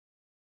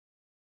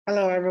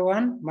Hello,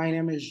 everyone. My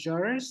name is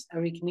Joris, a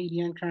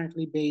Wikimedian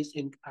currently based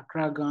in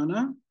Accra,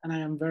 Ghana, and I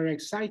am very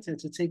excited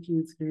to take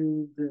you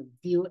through the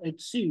View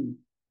It 2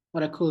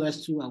 for the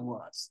coolest tool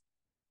awards.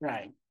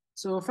 Right.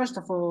 So first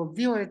of all,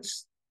 View It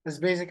is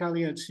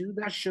basically a tool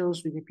that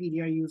shows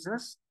Wikipedia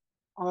users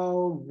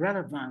all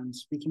relevant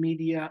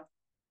Wikimedia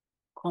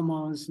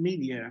Commons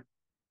media,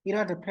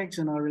 either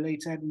depicting or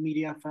related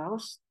media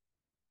files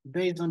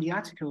based on the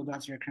article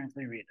that you're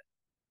currently reading.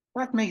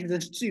 What makes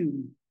this tool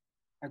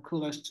a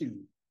coolest tool?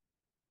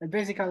 It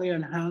basically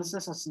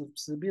enhances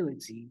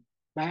accessibility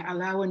by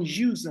allowing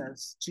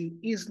users to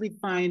easily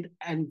find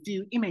and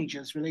view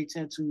images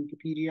related to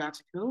Wikipedia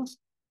articles,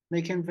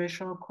 making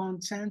visual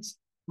content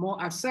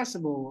more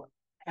accessible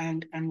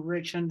and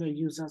enriching the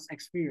user's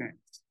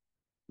experience,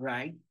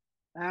 right?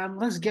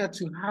 Let's get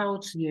to how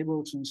to be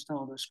able to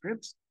install the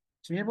scripts.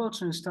 To be able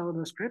to install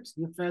the scripts,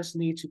 you first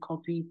need to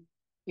copy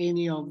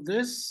any of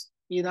this,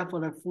 either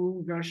for the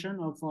full version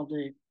or for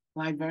the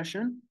live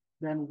version.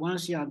 Then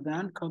once you are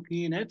done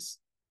copying it,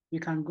 you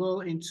can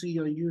go into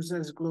your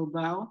user's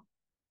global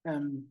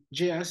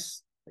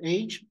JS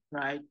page,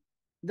 right?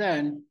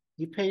 Then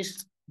you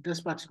paste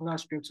this particular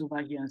script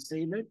over here and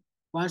save it.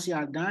 Once you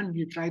are done,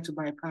 you try to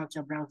bypass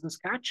your browser's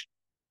cache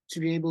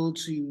to be able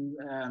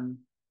to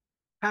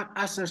have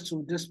access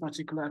to this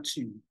particular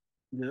tool.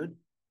 Good.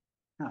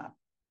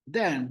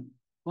 Then,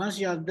 once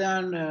you are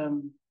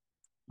done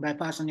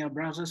bypassing your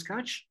browser's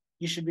cache,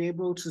 you should be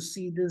able to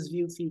see this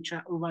view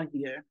feature over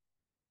here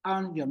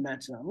on your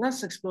meta.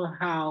 Let's explore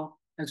how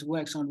it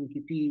works on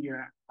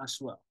Wikipedia as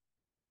well.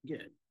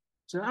 Good.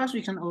 So as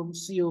we can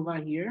see over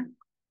here,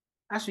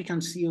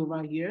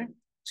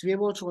 to be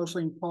able to also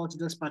import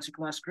this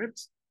particular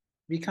script,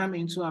 we come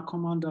into our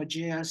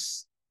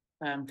command.js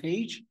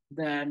page,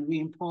 then we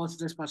import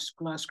this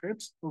particular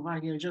script over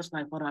here, just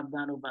like what I've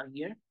done over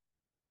here.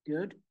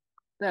 Good.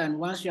 Then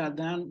once you are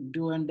done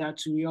doing that,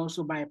 we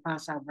also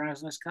bypass our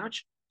browser's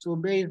cache. So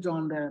based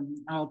on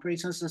our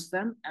operating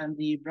system and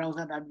the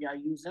browser that we are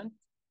using,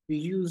 we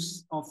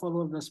use or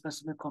follow the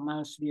specific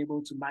commands to be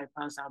able to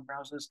bypass our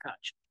browser's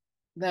cache.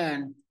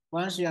 Then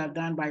once you are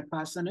done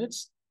bypassing it,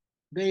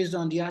 based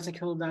on the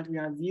article that we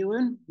are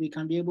viewing, we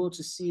can be able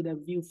to see the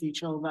view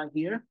feature over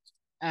here.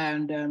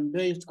 And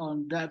based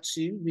on that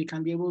too, we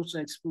can be able to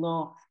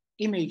explore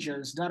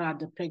images that are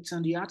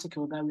depicting the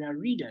article that we are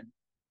reading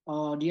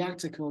or the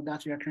article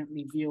that we are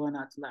currently viewing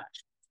at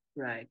large,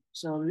 right?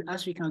 So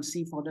as we can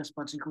see for this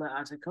particular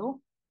article,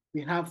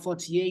 we have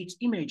 48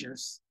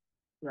 images,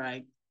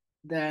 right?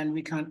 Then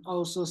we can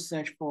also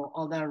search for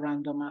other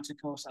random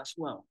articles as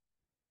well.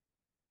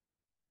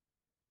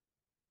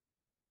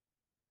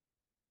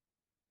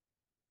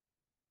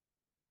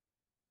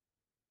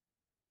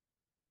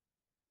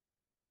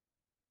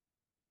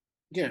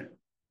 Good.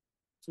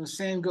 So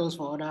same goes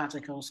for other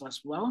articles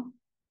as well.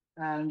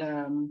 And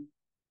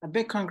a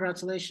big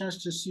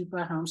congratulations to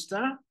Super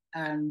Hamster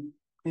and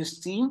his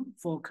team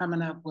for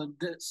coming up with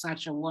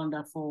such a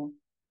wonderful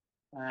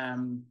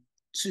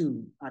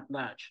tool at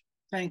large.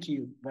 Thank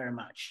you very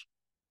much.